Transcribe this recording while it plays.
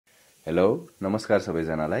Hello नमस्कार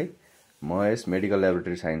सबैजनालाई म यस मेडिकल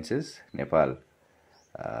ल्याबोरेटरी साइन्सेस नेपाल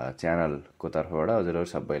च्यानलको तर्फबाट हजुरहरु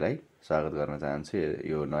सबैलाई स्वागत गर्न चाहन्छु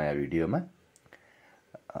यो नयाँ भिडियोमा।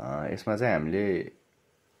 यसमा चाहिँ हामीले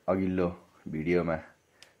अघिल्लो भिडियोमा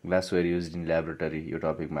ग्लासवेयर युज्ड इन ल्याबोरेटरी यो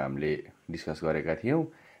टपिकमा हामीले डिस्कस गरेका थियौं।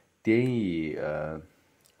 त्यही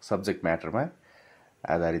सब्जेक्ट म्याटरमा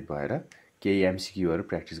आधारित भएर केही एमसीक्यूहरु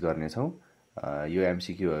प्र्याक्टिस गर्ने छौं। यो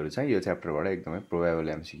एमसीक्यूहरु चाहिँ यो च्याप्टरबाट एकदमै प्रोबेबल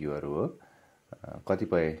एमसीक्यूहरु हो।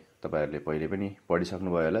 कतिपय तपाईहरुले पहिले पनि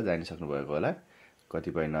पढिसक्नु भयो होला, जानिसक्नु भएको होला,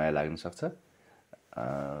 कतिपय नयाँ लाग्न सक्छ।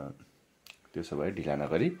 त्यसो भए ढिला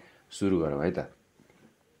नगरी सुरु गरौँ है त।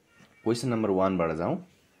 क्वेशन नम्बर 1 बाट जाउँ।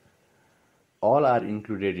 All are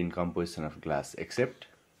included in composition of glass except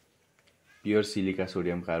pure silica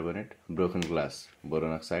sodium carbonate, broken glass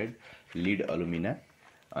boron oxide, lead alumina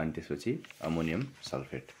अनि त्यसपछि अमोनियम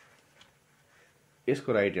सल्फेट।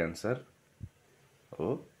 यसको राइट आन्सर हो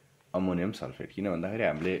अमोनियम सल्फेट। किन भन्दाखेरि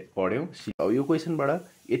हामीले पढ्यौं अब यो क्वेशनबाट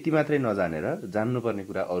यति मात्रै नजानेर जान्नुपर्ने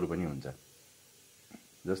कुरा अरु पनि हुन्छ।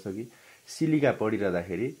 जस्तो कि सिलिका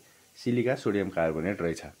पढिरहँदाखेरि सिलिका सोडियम कार्बोनेट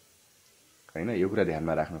रहेछ हैन, यो कुरा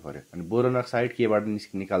ध्यानमा राख्नु पर्यो। अनि बोरोन अक्साइड केबाट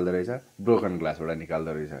निकाल्दै रहेछ? ब्रोकन ग्लासबाट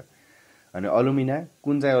निकाल्दै रहेछ। अनि अलुमिना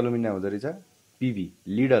कुन चाहिँ अलुमिना हुँदै रहेछ? पीबी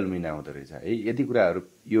लीड अलुमिना हुँदै रहेछ है। यति कुराहरु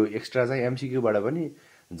यो एक्स्ट्रा चाहिँ एमसीक्यू बाट पनि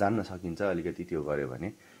जान्न सकिन्छ। अलिकति त्यो गर्यो भने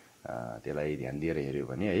त्यसलाई ध्यान दिएर हेर्यो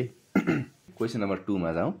भने है। क्वेशन नम्बर 2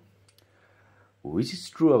 मा जाउँ। Which is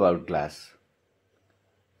true about glass?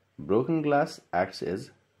 Broken glass acts as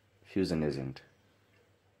fusion agent.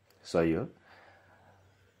 सही हो।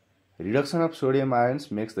 Reduction of sodium ions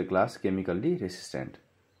makes the glass chemically resistant.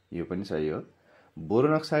 यो पनि सही हो।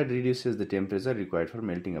 Boron oxide reduces the temperature required for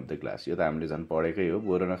melting of the glass. यो त हामीले झन् पढेकै हो।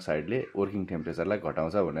 बोरोन अक्साइडले वर्किङ टेम्परेचरलाई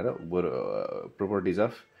घटाउँछ भनेर प्रोपर्टिज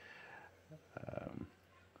अफ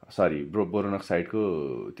बोरोन अक्साइडको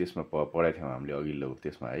त्यसमा पढाइ थियौं हामीले अघिल्लो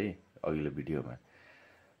त्यसमा है, अघिल्लो भिडियोमा।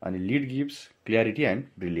 अनि lead gives clarity and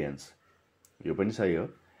brilliance. यो पनि सही हो।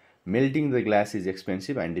 Melting the glass is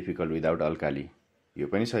expensive and difficult without alkali. यो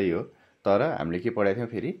पनि सही हो। तर हामीले के पढाइ थियौं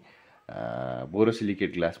फेरि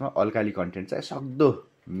बोरोसिलिकेट ग्लासमा अल्काली कन्टेन्ट चाहिँ सक्दो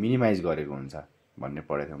मिनिमाइज गरेको हुन्छ भन्ने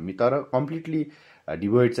पढाइ थियौं। तर कम्प्लिटली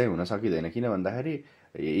डिभोइड चाहिँ हुन सकिदैन। किन भन्दाखेरि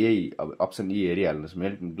यही अब अप्सन ई हेरिहाल्नुस्।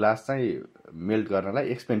 ग्लास चाहिँ मेल्ट गर्नलाई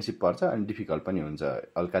एक्सपेन्सिभ पर्छ अनि डिफिकल्ट पनि हुन्छ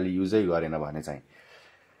अल्काली युजै गरेन भने चाहिँ।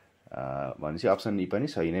 भनेपछि अप्सन ई पनि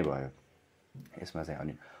सही नै भयो यसमा चाहिँ।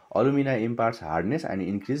 अनि अलुमिना imparts hardness and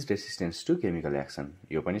increase resistance to chemical action.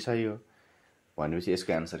 यो पनि सही हो। भनेपछि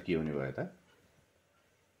यसको आन्सर के हुने भयो त?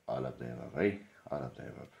 अल अफ द एबभ है, अल अफ द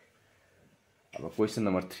एबभ। अब क्वेशन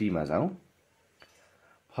नम्बर 3 मा जाउँ।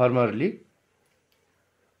 फर्मरली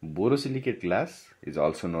borosilicate glass is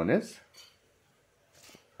also known as,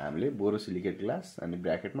 हामीले बोरोसिलिकेट ग्लास अनि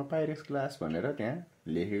ब्र्याकेटमा पाइरेक्स ग्लास भनेर त्यहाँ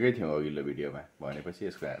लेखेकै थियौं अघिल्लो भिडियोमा। भनेपछि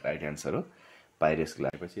यसको राइट आन्सर हो पाइरेक्स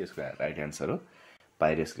ग्लास। पछि यसको राइट आन्सर हो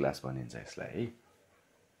पाइरेक्स ग्लास भनिन्छ यसलाई है।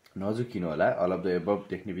 नझुकिनु होला। अल अफ द एबभ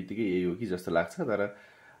देख्नेबित्तिकै यही हो कि जस्तो लाग्छ, तर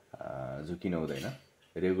झुकिनु हुँदैन।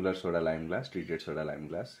 रेगुलर सोडा लाइम ग्लास, ट्रिटेड सोडा लाइम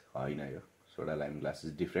ग्लास होइन, यो soda Lime glass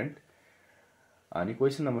is different. अनि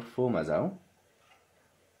क्वेशन नम्बर 4 मा जाउँ।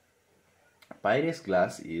 Pyrex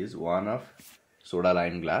glass is one of soda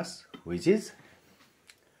lime glass which is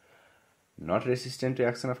not resistant to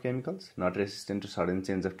action of chemicals, not resistant to sudden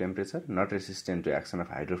change of temperature, not resistant to action of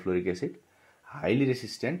hydrofluoric acid, highly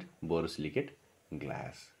resistant borosilicate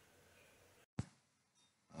glass.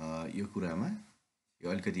 यो कुरामा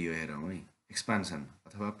यो अलिकति यो हेरौँ है। Expansion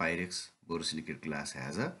अथवा Pyrex borosilicate glass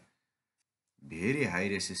has a very high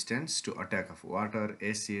resistance to attack of water,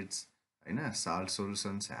 acids, salt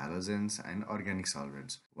solutions, halogens and organic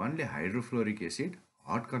solvents. Only hydrofluoric acid,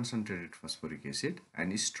 hot concentrated phosphoric acid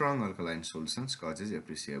and strong alkaline solutions causes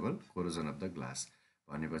appreciable corrosion of the glass.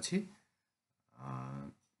 भनेपछि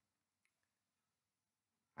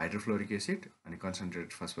hydrofluoric acid अनि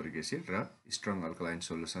concentrated फस्फोरिक acid र strong alkaline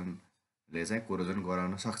सोलुसनले चाहिँ corrosion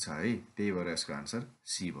गराउन सक्छ है। त्यही भएर यसको आन्सर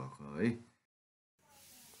सी भएको है।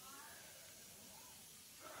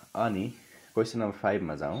 अनि क्वेशन नम्बर 5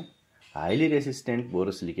 मा जाउँ। Highly resistant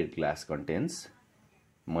borosilicate glass contents,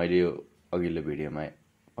 मैले यो अघिल्लो भिडियोमा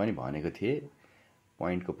पनि भनेको थिएँ,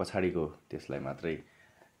 पोइन्टको पछाडिको त्यसलाई मात्रै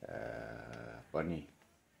पनि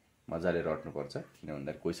मजाले रट्नुपर्छ। किन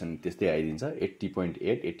भन्दा क्वेशन त्यस्तै आइदिन्छ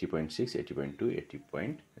 80.8, 80.6, 80.2,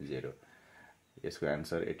 80.0। यसको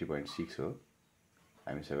आन्सर 80.6 हो,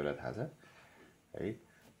 हामी सबैलाई थाहा छ है।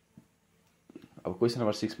 अब क्वेशन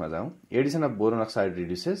नम्बर 6 मा जाउँ। Edison of boron oxide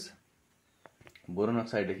reduces. Boron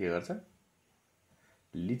अक्साइडले के गर्छ?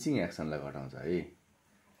 लिचिङ एक्सनलाई घटाउँछ है।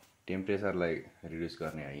 टेम्परेचरलाई रिड्युस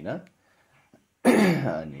गर्ने हैन,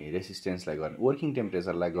 अनि रेसिस्टेन्सलाई गर्ने वर्किङ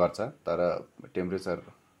टेम्परेचरलाई गर्छ तर टेम्परेचर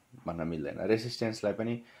भन्न मिल्दैन रेसिस्टेन्सलाई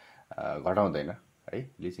पनि घटाउँदैन है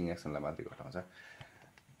लिचिङ एक्सनलाई मात्रै घटाउँछ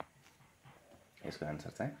यसको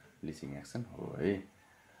आन्सर चाहिँ लिचिङ एक्सन हो है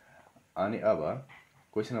अनि अब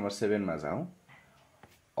क्वेसन नम्बर 7 मा जाउँ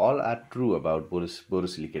all are true about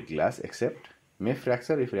borosilicate glass except may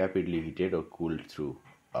fracture if rapidly heated or cooled through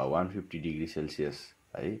 150 degree Celsius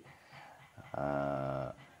है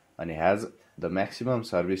and has the maximum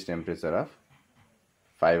service temperature of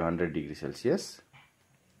 500 degree Celsius.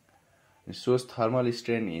 It shows thermal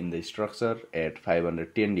strain in the structure at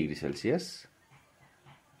 510 degree Celsius.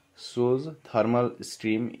 Shows thermal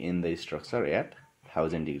stream in the structure at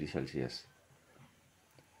 1000 degree Celsius.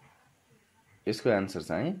 यसको answer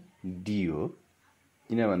चाहिँ D हो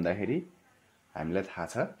किन भन्दाखेरि हामीलाई थाहा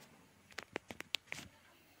छ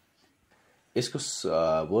यसको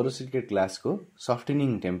बोरोसिलिकेट ग्लासको सफ्टनिङ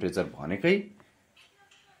टेम्परेचर भनेकै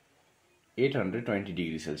 820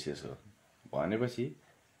 डिग्री सेल्सियस हो भनेपछि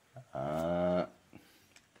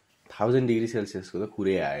 1000 डिग्री सेल्सियसको त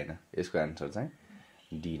कुरै आएन यसको आन्सर चाहिँ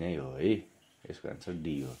डी नै हो है यसको आन्सर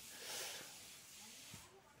डी हो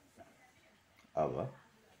अब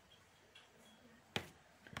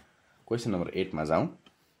क्वेसन नम्बर 8 मा जाउँ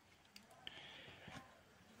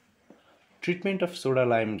treatment of soda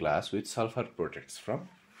Lime glass with sulphur protects from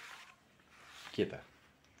के त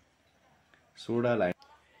सोडा लाइम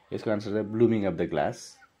यसको आन्सर चाहिँ ब्लुमिङ of the glass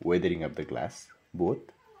weathering of the glass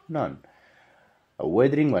both non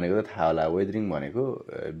weathering भनेको त थाहा होला वेदरिङ भनेको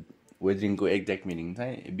वेदरिङको एक्ज्याक्ट मिनिङ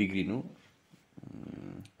चाहिँ बिग्रिनु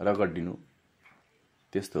रगडिनु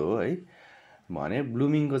त्यस्तो हो है भने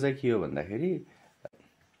ब्लुमिङको चाहिँ के हो भन्दाखेरि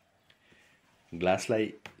ग्लासलाई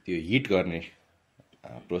त्यो हिट गर्ने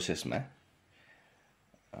प्रोसेसमा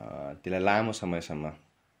त्यसलाई लामो समयसम्म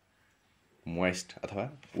मोइस्ट अथवा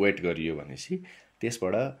वेट गरियो भनेपछि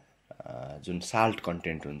त्यसबाट जुन साल्ट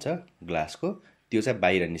कन्टेन्ट हुन्छ ग्लासको त्यो चाहिँ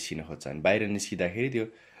बाहिर निस्किन खोज्छ अनि बाहिर निस्किँदाखेरि त्यो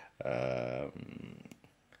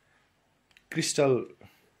क्रिस्टल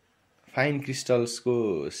फाइन क्रिस्टल्सको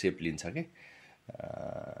सेप लिन्छ के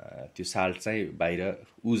त्यो साल्ट चाहिँ बाहिर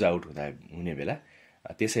उज आउट हुने बेला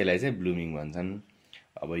त्यसैलाई चाहिँ ब्लुमिङ भन्छन्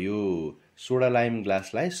अब यो सोडा लाइम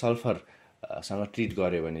ग्लासलाई सल्फर सँग ट्रिट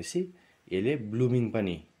गर्यो भनेपछि यसले ब्लुमिङ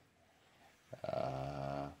पनि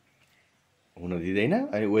हुन दिँदैन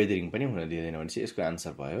अनि वेदरिङ पनि हुन दिँदैन भनेपछि यसको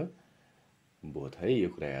आन्सर भयो बोथ है यो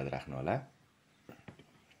कुरा याद राख्नु होला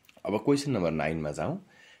अब क्वेसन नम्बर 9 मा जाउँ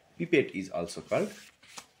pipette is also called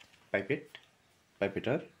pipette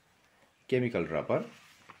पाइपेटर chemical ड्रपर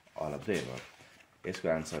all of the above यसको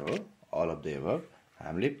आन्सर हो अल अफ द एबभ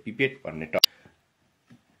हामीले पिपेट भन्ने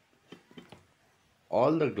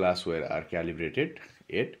all the glassware are calibrated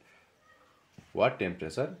at what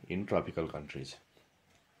temperature in tropical countries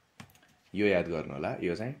यो याद गर्नु होला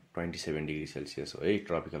यो चाहिँ 27 डिग्री सेल्सियस हो है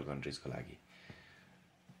ट्रपिकल कन्ट्रीज को लागि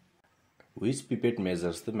which pipette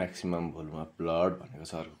measures the maximum volume of blood भनेको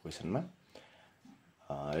छ अर्को क्वेशनमा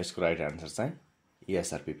यसको राइट आन्सर चाहिँ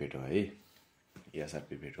ESR पिपेट हो है ESR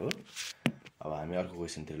पिपेट हो अब हामी अर्को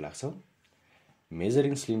क्वेशनतिर लाग्छौं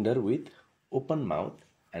measuring cylinder with open mouth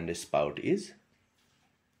and spout is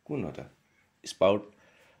कुन हो त स्पाउट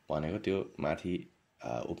भनेको त्यो माथि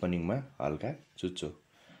ओपनिङमा हल्का चुच्चो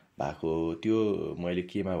भएको त्यो मैले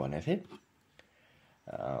केमा भनेको थिएँ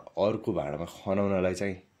अर्को भाँडामा खनाउनलाई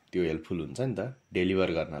चाहिँ त्यो हेल्पफुल हुन्छ नि त डेलिभर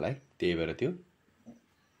गर्नलाई त्यही भएर त्यो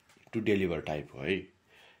टु डेलिभर टाइप हो है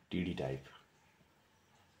टिडी टाइप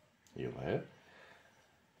यो भयो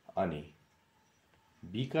अनि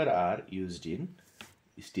beaker are used in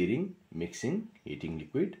स्टिरिङ mixing heating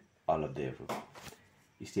liquid all of the above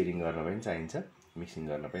स्टिरिङ गर्न पनि चाहिन्छ मिक्सिङ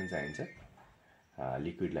गर्न पनि चाहिन्छ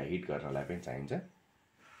लिक्विडलाई हिट गर्नलाई पनि चाहिन्छ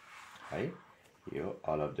है यो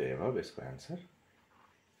अल अफ द एबभ यसको आन्सर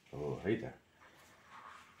हो है त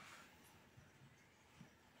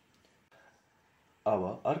अब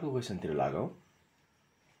अर्को क्वेशनतिर लागौं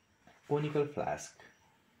conical flask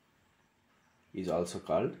is also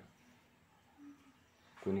called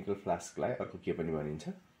conical फ्लास्कलाई अर्को के पनि भनिन्छ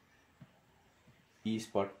ई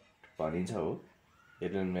स्पट भनिन्छ हो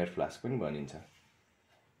एर्लेनमेयर फ्लास्क पनि भनिन्छ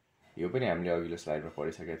यो पनि हामीले अघिल्लो स्लाइडमा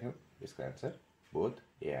पढिसकेका थियौं यसको answer both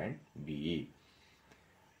A and be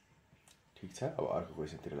ठीक छ अब अर्को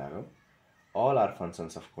क्वेशनतिर लागौं all are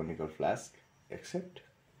functions of conical flask except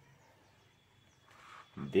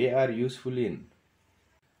they are useful in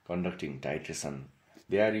conducting titration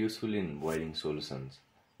they are useful in boiling solutions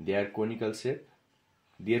their conical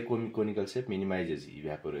shape minimizes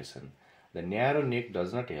evaporation the narrow neck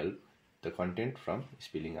does not help the content from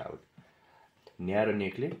spilling out narrow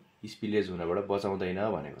necklace spillage हुनबाट बचाउँदैन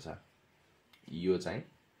भनेको छ यो चाहिँ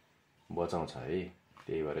बचाउँछ है,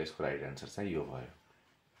 त्यही भएर यसको राइट आन्सर चाहिँ यो भयो।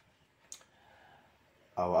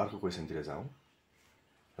 अब अर्को क्वेसनतिर जाउँ।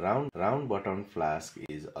 Round bottom flask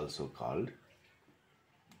is also called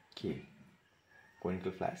के?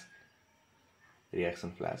 Conical flask, reaction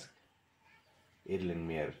flask,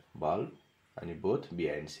 इर्लेनमेयर bulb अनि बोथ बी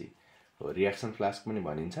एन्ड सी हो। रिएक्सन फ्लास्क पनि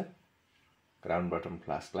भनिन्छ राउन्ड बटम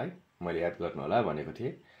फ्लास्कलाई, मैले याद गर्नु होला भनेको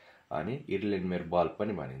थिएँ। अनि इर्लेनमेयर बल्ब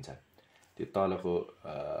पनि भनिन्छ। त्यो तलको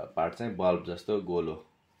पार्ट चाहिँ बल्ब जस्तो गोलो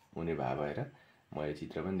हुने भएर मैले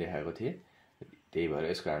चित्र पनि देखाएको थिएँ, त्यही भएर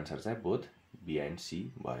यसको आन्सर चाहिँ बोथ बी एन्ड सी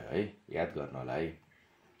भयो है, याद गर्नु होला है।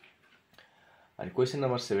 अनि क्वेसन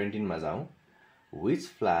नम्बर 17 मा जाउँ। Which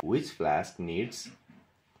flask needs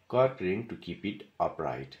cork ring to keep it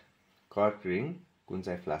upright? Cork ring कुन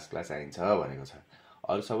चाहिँ फ्लास्कलाई चाहिन्छ भनेको छ।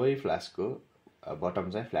 अरू सबै फ्लास्कको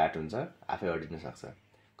बटम चाहिँ फ्ल्याट हुन्छ, आफै अडिन सक्छ।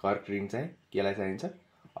 कर्क रिङ चाहिँ केलाई चाहिन्छ?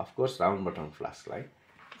 अफकोर्स राउन्ड बटम फ्लास्कलाई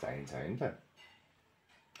चाहिन्छ हैन त।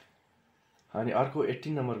 अनि अर्को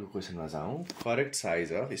 18 नम्बरको क्वेसनमा जाउँ। Correct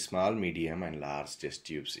size of small, medium and large test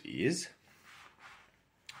tubes is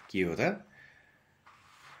के हो त?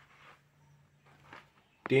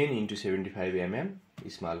 10 into 75 mm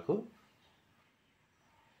स्मलको,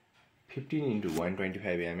 15 into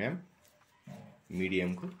 125 mm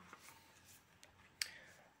मिडियमको,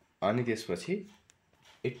 अनि त्यसपछि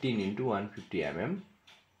 18 into 150 mm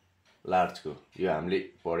लार्जको। यो हामीले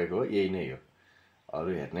पढेको यही नै हो,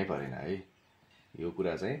 अरू हेर्नै परेन है यो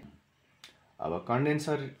कुरा चाहिँ। अब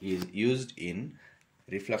condenser is used in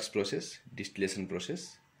reflux process, distillation process,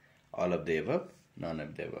 all of the above, non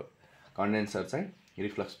of the above. Condenser चाहिँ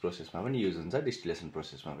रिफ्लक्स प्रोसेसमा पनि युज हुन्छ, डिस्टिलेसन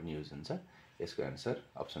प्रोसेसमा पनि युज हुन्छ। यसको answer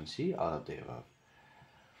option C, all of the above.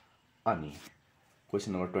 अनि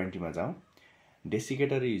क्वेसन नम्बर 20 मा जाउँ।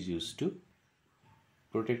 Desiccator is use to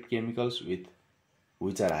protect chemicals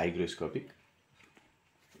which are hygroscopic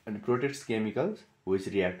and protects chemicals which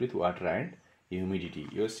react with water and humidity।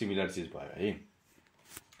 यो similar चीज भयो है,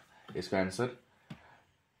 यसको आन्सर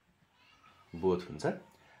बोथ हुन्छ।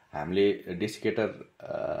 हामीले डेसिकेटर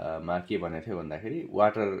मा के भनेको थियो भन्दाखेरि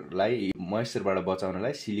वाटरलाई मोइस्चरबाट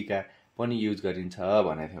बचाउनलाई सिलिका पनि युज गरिन्छ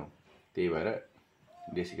भनेको थियौँ। त्यही भएर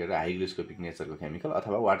डेसिकेटर हाइग्रोस्कोपिक नेचरको केमिकल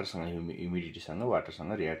अथवा वाटरसँग ह्युमिडिटीसँग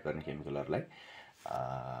वाटरसँग रिएक्ट गर्ने केमिकलहरूलाई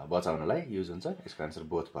बचाउनलाई युज हुन्छ। यसको आन्सर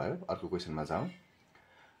बोथ भयो। अर्को क्वेसनमा जाउँ।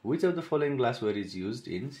 Which of the following glassware is used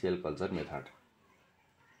in sale culture method?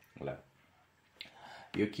 ल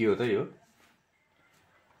यो के हो त? यो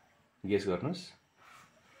गेस गर्नुहोस्।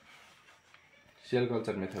 सेल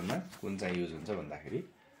कल्चर मेथडमा कुन चाहिँ युज हुन्छ भन्दाखेरि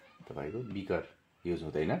तपाईको बिकर युज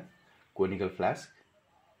हुँदैन, conical flask,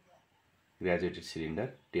 graduated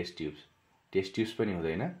cylinder, test tubes पनि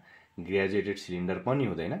हुँदैन, ग्रेजुएटेड सिलिन्डर पनि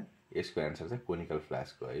हुँदैन। यसको आन्सर चाहिँ कोनिकल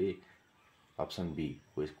फ्लास्क हो है, option be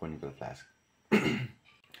conical flask.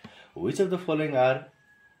 Which of the following are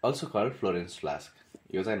also called Florence flask?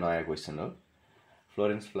 यो चाहिँ नयाँ क्वेसन हो।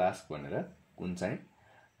 फ्लोरेन्स फ्लास्क भनेर कुन चाहिँ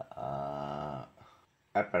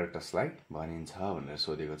एपारेटसलाई भनिन्छ भनेर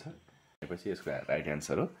सोधेको छ। त्यसपछि यसको राइट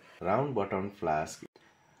आन्सर हो राउन्ड बटम फ्लास्क।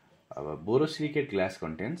 अब borosilicate glass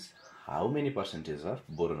contents how many percentage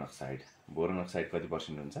of boron oxide? Boron oxide कति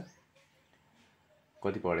पर्सेन्ट हुन्छ?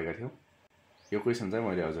 कति पढेका थियौँ? यो क्वेसन चाहिँ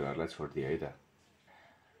मैले हजुरहरूलाई छोडिदिएँ है त।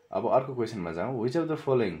 अब अर्को क्वेसनमा जाउँ। Which of the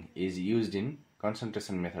following is used in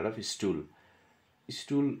concentration method of stool?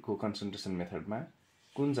 स्टुलको concentration मेथडमा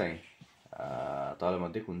कुन चाहिँ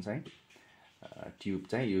तलमध्ये कुन चाहिँ ट्युब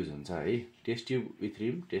चाहिँ युज हुन्छ है? Test tube with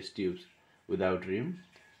rim, test tubes without rim,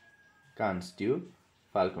 Cannes tube,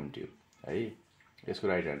 फाल्कम tube है। यसको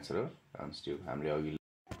राइट आन्सर हो कान्स ट्युब। हामीले अघि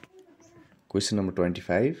question number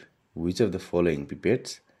 25 which of the following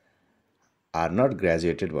pipettes are not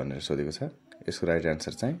graduated भनेर सोधेको छ। यसको राइट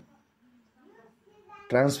आन्सर चाहिँ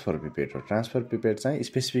ट्रान्सफर पिपेट हो। ट्रान्सफर पिपेट चाहिँ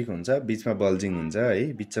स्पेसिफिक हुन्छ, बिचमा बल्जिङ हुन्छ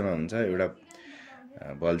है, बिचमा हुन्छ एउटा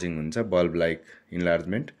बल्जिङ हुन्छ, बल्ब लाइक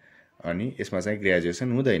इन्लार्जमेन्ट, अनि यसमा चाहिँ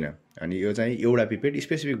ग्रेजुएसन हुँदैन। अनि यो चाहिँ एउटा पिपेट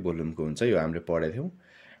स्पेसिफिक भोल्युमको हुन्छ, यो हामीले पढेको थियौँ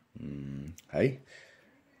है।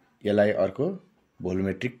 यसलाई अर्को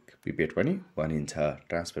भोल्युमेट्रिक पिपेट पनि भनिन्छ,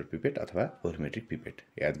 ट्रान्सफर पिपेट अथवा भोल्युमेट्रिक पिपेट,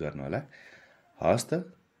 याद गर्नु होला। हस् त,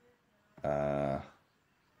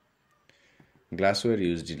 ग्लासवेयर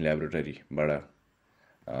युज्ड इन ल्याबोरेटरीबाट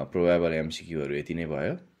प्रोबेबल एमसीक्यूहरू यति नै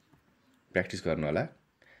भयो। प्र्याक्टिस गर्नु होला,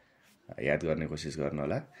 याद गर्ने कोसिस गर्नु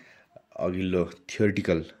होला। अघिल्लो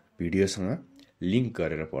थियोरिटिकल भिडियोसँग लिङ्क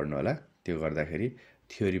गरेर पढ्नु होला, त्यो गर्दाखेरि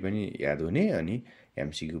थ्योरी पनि याद हुने अनि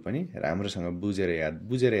एमसीक्यू पनि राम्रोसँग बुझेर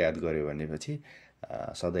याद गर्यो भनेपछि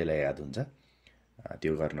सधैँलाई याद हुन्छ।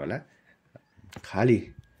 त्यो गर्नु होला। खाली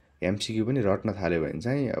एमसीक्यू पनि रट्न थाल्यो भने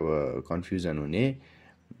चाहिँ अब कन्फ्युजन हुने,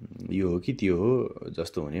 यो हो कि त्यो हो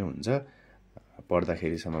जस्तो हुने हुन्छ।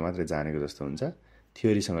 पढ्दाखेरिसम्म मात्रै जानेको जस्तो हुन्छ।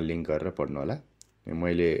 थ्योरीसँग लिङ्क गरेर पढ्नु होला।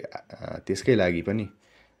 मैले त्यसकै लागि पनि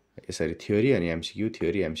यसरी थ्योरी अनि एमसीक्यू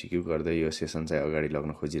थ्योरी एमसीक्यू गर्दै यो सेसन चाहिँ अगाडि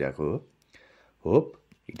लग्न खोजिरहेको हो। होप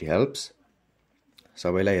इट हेल्प्स,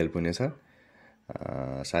 सबैलाई हेल्प हुनेछ।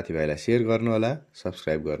 साथीभाइलाई सेयर गर्नु होला।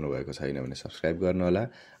 सब्सक्राइब गर्नुभएको छैन भने सब्सक्राइब गर्नु होला।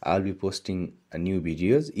 I will be posting new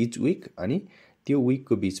videos each week, अनि त्यो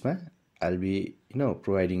विकको बिचमा I will be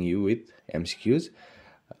providing you with MCQs.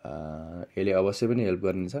 यसले अवश्य पनि हेल्प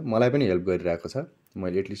गर्नेछ, मलाई पनि हेल्प गरिरहेको छ।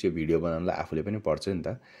 मैले एटलिस्ट यो भिडियो बनाउनलाई आफूले पनि पढ्छु नि त।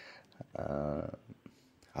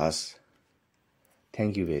 हस्,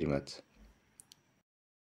 थ्याङ्क यू भेरी मच।